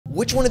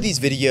Which one of these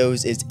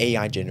videos is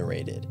AI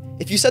generated?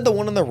 If you said the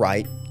one on the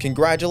right,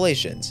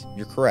 congratulations,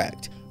 you're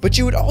correct. But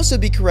you would also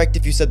be correct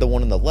if you said the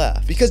one on the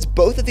left, because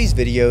both of these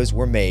videos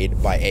were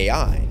made by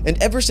AI. And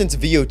ever since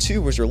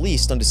VO2 was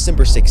released on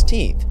December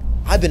 16th,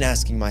 I've been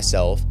asking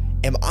myself,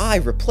 am I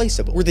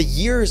replaceable? Were the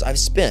years I've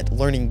spent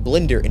learning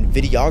Blender and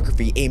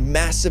videography a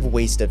massive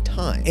waste of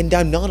time? And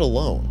I'm not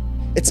alone.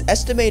 It's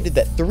estimated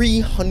that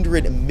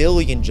 300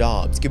 million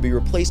jobs could be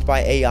replaced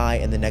by AI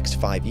in the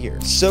next 5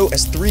 years. So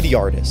as 3D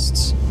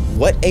artists,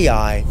 what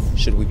AI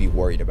should we be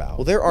worried about?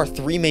 Well, there are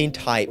three main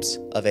types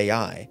of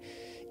AI,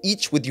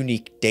 each with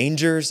unique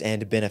dangers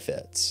and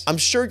benefits. I'm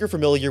sure you're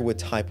familiar with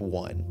type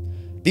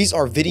 1. These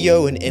are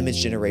video and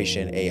image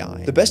generation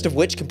AI, the best of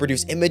which can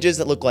produce images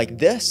that look like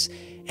this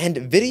and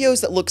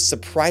videos that look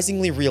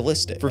surprisingly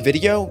realistic. For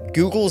video,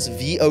 Google's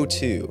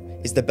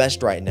VO2 is the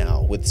best right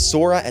now, with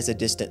Sora as a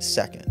distant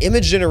second.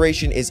 Image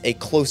generation is a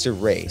closer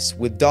race,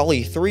 with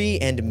DALL-E 3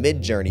 and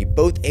Midjourney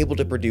both able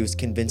to produce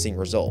convincing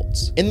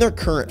results. In their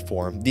current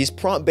form, these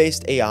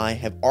prompt-based AI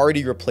have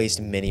already replaced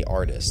many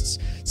artists,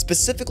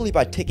 specifically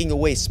by taking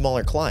away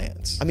smaller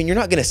clients. I mean, you're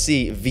not gonna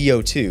see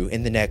VO2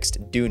 in the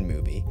next Dune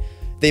movie.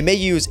 They may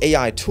use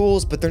AI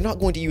tools, but they're not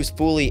going to use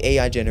fully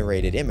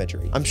AI-generated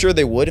imagery. I'm sure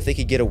they would if they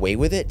could get away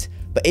with it,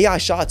 but AI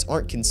shots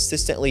aren't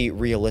consistently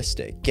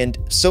realistic, and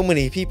so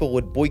many people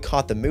would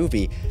boycott the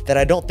movie that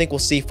I don't think we'll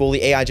see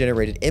fully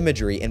AI-generated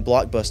imagery in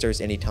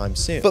blockbusters anytime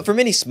soon. But for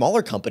many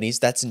smaller companies,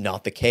 that's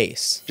not the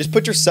case. Just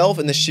put yourself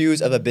in the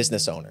shoes of a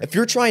business owner. If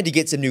you're trying to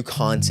get some new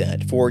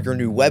content for your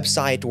new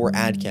website or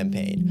ad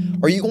campaign,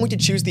 are you going to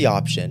choose the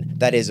option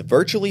that is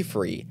virtually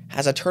free,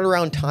 has a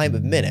turnaround time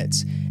of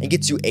minutes, and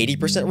gets you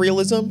 80%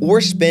 realism?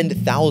 Or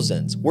spend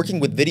thousands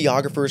working with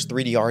videographers,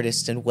 3D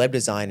artists, and web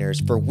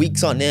designers for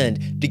weeks on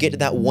end to get to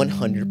that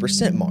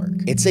 100% mark?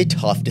 It's a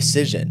tough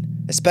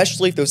decision,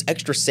 especially if those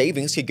extra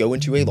savings could go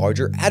into a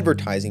larger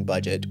advertising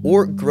budget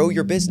or grow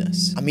your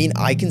business. I mean,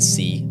 I can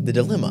see the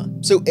dilemma.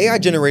 So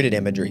AI-generated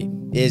imagery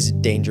is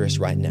dangerous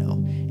right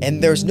now,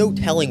 and there's no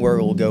telling where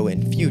it will go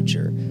in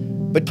future.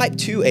 But Type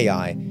 2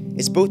 AI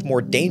is both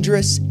more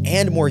dangerous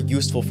and more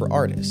useful for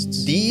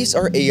artists. These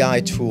are AI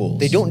tools.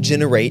 They don't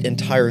generate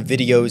entire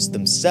videos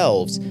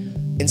themselves.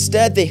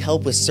 Instead, they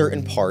help with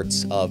certain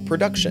parts of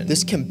production.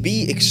 This can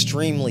be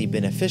extremely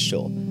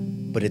beneficial,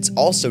 but it's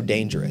also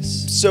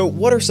dangerous. So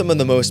what are some of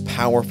the most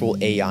powerful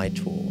AI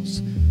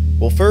tools?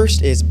 Well,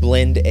 first is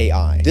Blend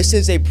AI. This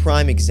is a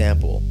prime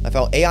example of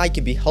how AI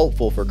can be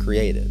helpful for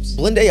creatives.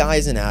 Blend AI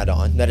is an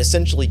add-on that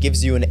essentially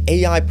gives you an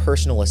AI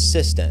personal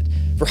assistant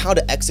for how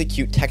to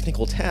execute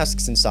technical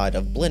tasks inside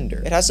of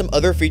Blender. It has some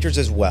other features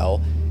as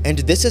well, and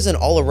this is an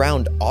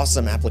all-around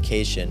awesome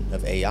application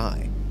of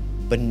AI.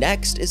 But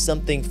next is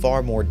something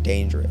far more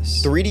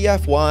dangerous.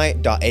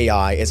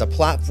 3dfy.ai is a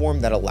platform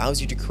that allows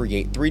you to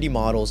create 3D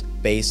models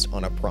based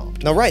on a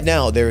prompt. Now right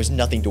now, there is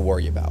nothing to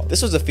worry about.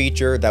 This was a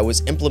feature that was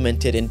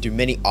implemented into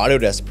many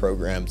Autodesk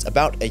programs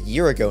about a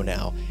year ago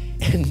now,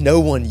 and no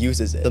one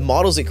uses it. The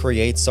models it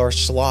creates are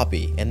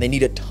sloppy, and they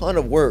need a ton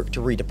of work to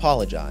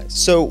retopologize.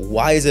 So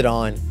why is it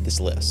on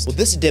this list? Well,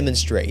 this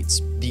demonstrates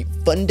the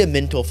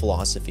fundamental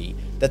philosophy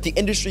that the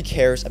industry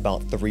cares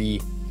about three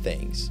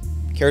things.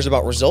 It cares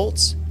about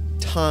results,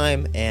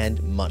 time,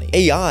 and money.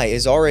 AI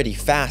is already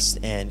fast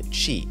and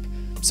cheap.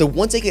 So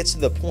once it gets to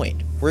the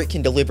point where it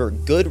can deliver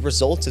good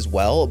results as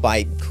well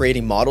by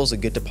creating models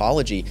of good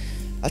topology,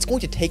 that's going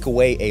to take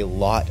away a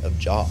lot of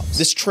jobs.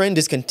 This trend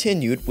is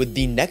continued with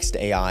the next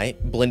AI,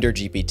 Blender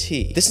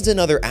GPT. This is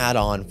another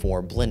add-on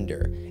for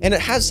Blender, and it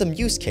has some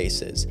use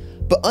cases.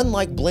 But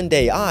unlike Blend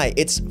AI,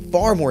 it's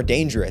far more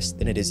dangerous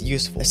than it is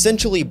useful.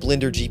 Essentially,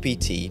 Blender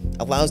GPT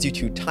allows you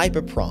to type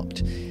a prompt,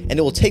 and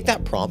it will take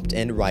that prompt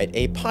and write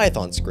a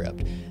Python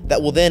script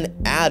that will then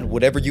add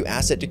whatever you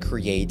ask it to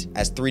create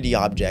as 3D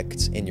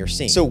objects in your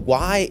scene. So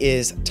why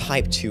is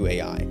Type 2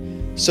 AI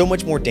so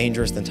much more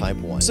dangerous than Type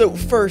 1? So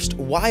first,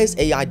 why is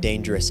AI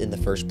dangerous in the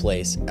first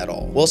place at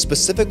all? Well,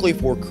 specifically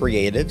for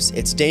creatives,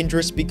 it's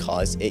dangerous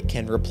because it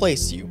can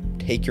replace you,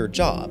 take your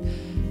job.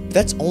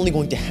 That's only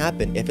going to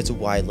happen if it's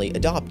widely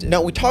adopted.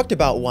 Now, we talked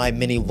about why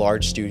many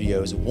large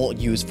studios won't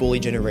use fully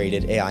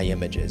generated AI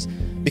images,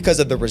 because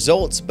of the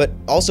results, but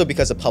also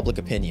because of public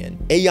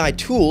opinion. AI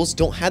tools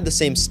don't have the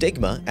same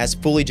stigma as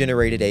fully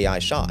generated AI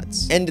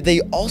shots, and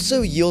they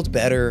also yield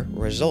better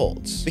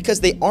results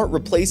because they aren't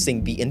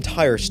replacing the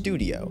entire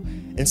studio.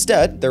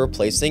 Instead, they're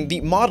replacing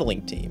the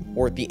modeling team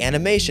or the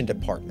animation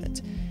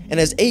department. And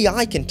as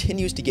AI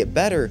continues to get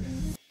better,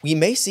 we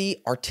may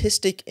see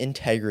artistic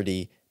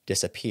integrity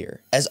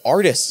disappear, as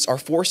artists are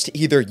forced to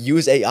either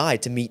use AI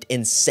to meet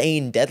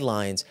insane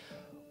deadlines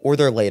or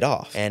they're laid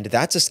off. And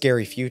that's a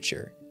scary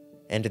future.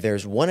 And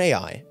there's one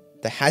AI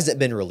that hasn't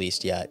been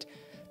released yet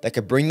that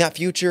could bring that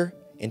future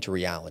into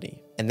reality.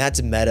 And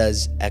that's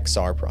Meta's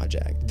XR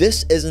project.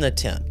 This is an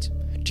attempt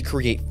to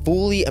create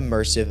fully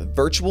immersive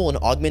virtual and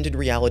augmented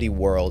reality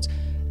worlds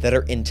that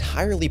are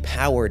entirely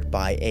powered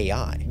by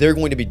AI. They're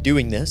going to be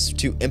doing this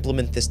to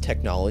implement this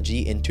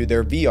technology into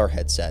their VR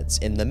headsets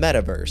in the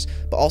metaverse,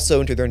 but also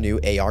into their new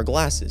AR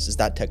glasses as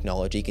that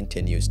technology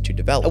continues to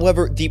develop.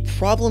 However, the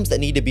problems that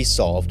need to be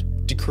solved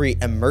to create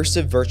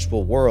immersive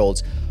virtual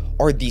worlds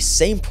are the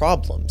same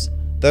problems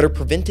that are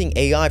preventing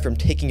AI from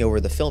taking over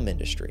the film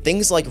industry.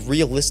 Things like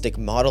realistic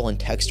model and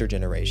texture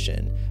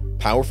generation,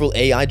 powerful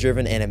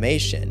AI-driven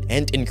animation,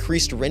 and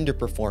increased render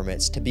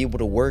performance to be able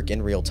to work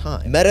in real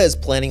time. Meta is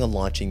planning on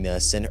launching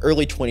this in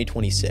early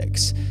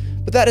 2026,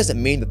 but that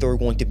doesn't mean that there are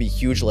going to be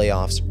huge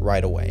layoffs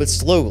right away. But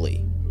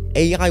slowly,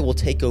 AI will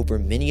take over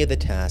many of the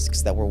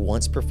tasks that were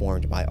once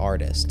performed by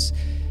artists.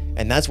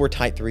 And that's where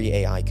Type 3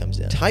 AI comes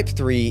in. Type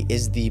 3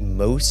 is the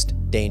most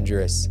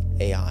dangerous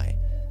AI,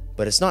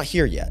 but it's not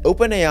here yet.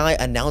 OpenAI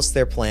announced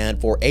their plan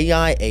for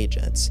AI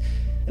agents,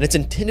 and its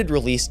intended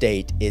release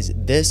date is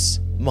this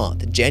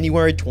month,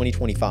 January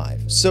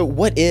 2025. So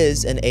what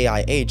is an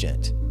AI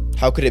agent?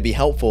 How could it be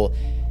helpful?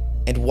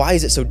 And why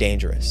is it so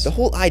dangerous? The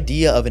whole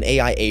idea of an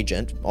AI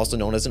agent, also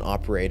known as an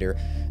operator,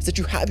 is that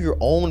you have your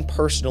own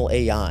personal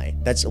AI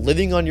that's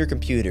living on your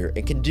computer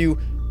and can do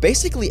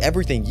basically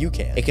everything you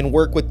can. It can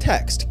work with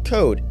text,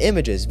 code,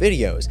 images,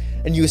 videos,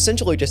 and you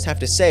essentially just have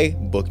to say,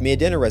 book me a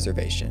dinner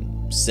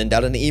reservation, send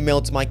out an email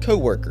to my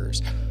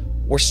coworkers,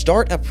 or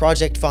start a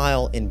project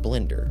file in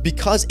Blender.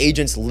 Because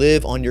agents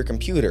live on your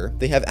computer,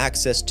 they have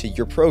access to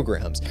your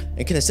programs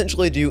and can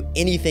essentially do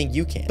anything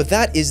you can. But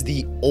that is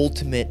the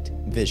ultimate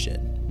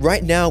vision.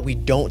 Right now, we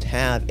don't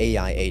have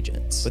AI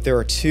agents, but there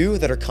are two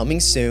that are coming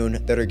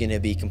soon that are going to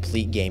be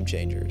complete game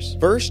changers.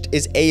 First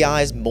is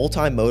AI's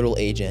multimodal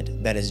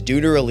agent that is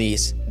due to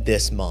release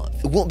this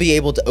month. It won't be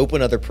able to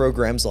open other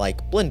programs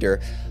like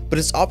Blender, but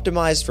it's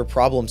optimized for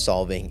problem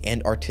solving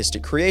and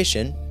artistic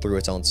creation through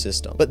its own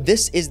system. But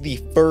this is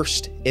the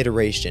first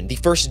iteration, the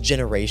first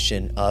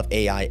generation of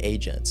AI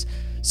agents.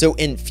 So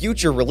in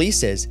future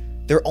releases,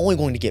 they're only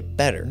going to get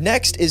better.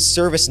 Next is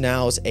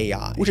ServiceNow's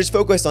AI, which is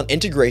focused on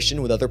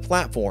integration with other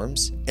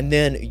platforms and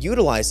then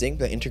utilizing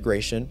the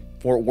integration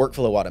for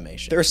workflow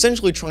automation. They're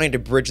essentially trying to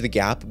bridge the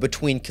gap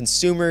between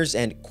consumers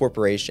and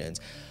corporations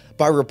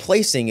by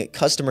replacing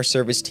customer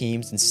service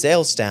teams and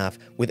sales staff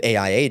with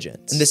AI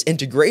agents. And this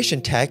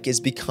integration tech is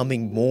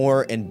becoming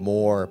more and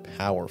more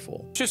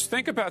powerful. Just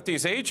think about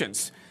these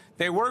agents.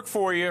 They work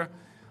for you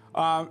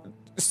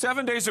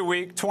 7 days a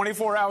week,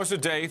 24 hours a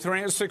day,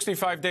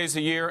 365 days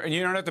a year, and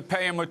you don't have to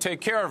pay them or take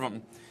care of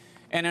them.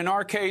 And in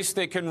our case,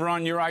 they can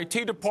run your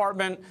IT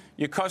department,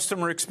 your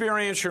customer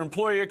experience, your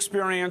employee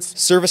experience.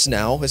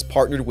 ServiceNow has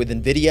partnered with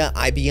NVIDIA,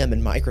 IBM,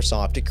 and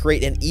Microsoft to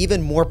create an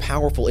even more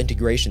powerful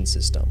integration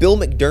system. Bill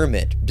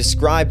McDermott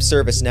described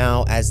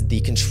ServiceNow as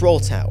the control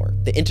tower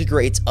that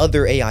integrates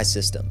other AI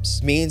systems.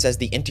 This means as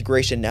the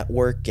integration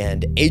network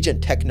and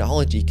agent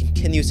technology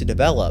continues to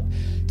develop,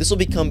 this will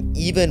become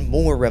even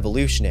more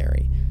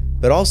revolutionary,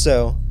 but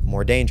also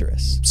more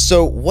dangerous.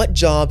 So what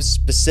jobs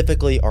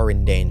specifically are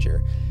in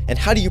danger? And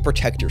how do you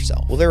protect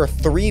yourself? Well, there are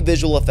 3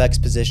 visual effects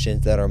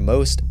positions that are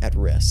most at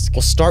risk.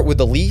 We'll start with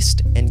the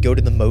least and go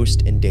to the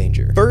most in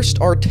danger.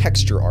 First are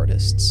texture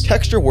artists.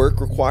 Texture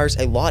work requires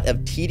a lot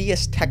of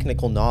tedious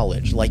technical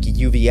knowledge, like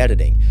UV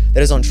editing,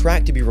 that is on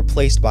track to be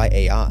replaced by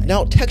AI.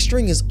 Now,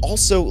 texturing is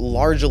also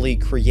largely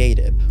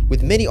creative,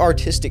 with many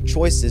artistic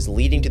choices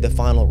leading to the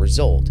final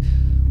result,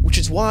 which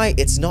is why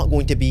it's not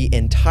going to be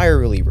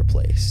entirely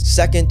replaced.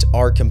 Second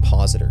are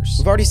compositors.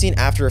 We've already seen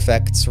After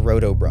Effects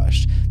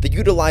RotoBrush that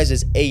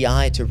utilizes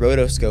AI to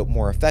rotoscope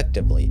more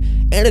effectively,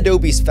 and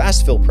Adobe's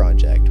FastFill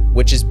project,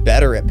 which is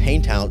better at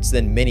paintouts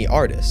than many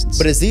artists.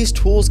 But as these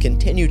tools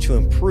continue to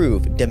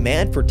improve,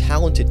 demand for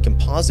talented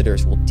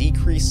compositors will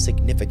decrease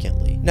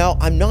significantly. Now,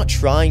 I'm not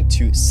trying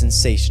to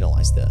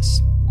sensationalize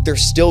this.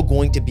 There's still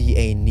going to be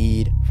a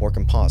need for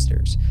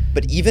compositors.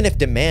 But even if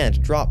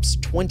demand drops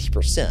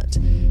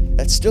 20%,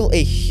 that's still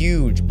a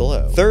huge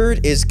blow.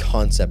 Third is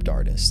concept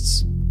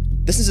artists.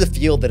 This is a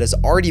field that has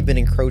already been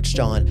encroached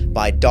on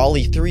by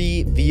DALL-E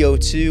 3,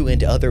 VO2,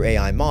 and other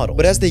AI models.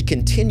 But as they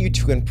continue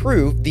to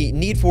improve, the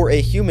need for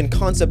a human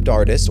concept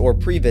artist or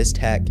previs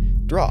tech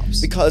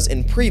drops. Because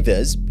in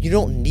previs, you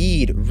don't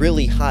need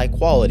really high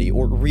quality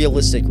or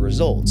realistic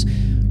results.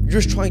 You're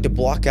just trying to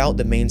block out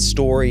the main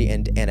story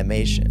and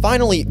animation.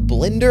 Finally,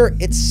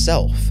 Blender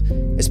itself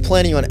is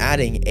planning on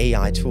adding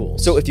AI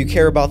tools. So if you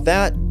care about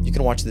that, you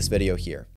can watch this video here.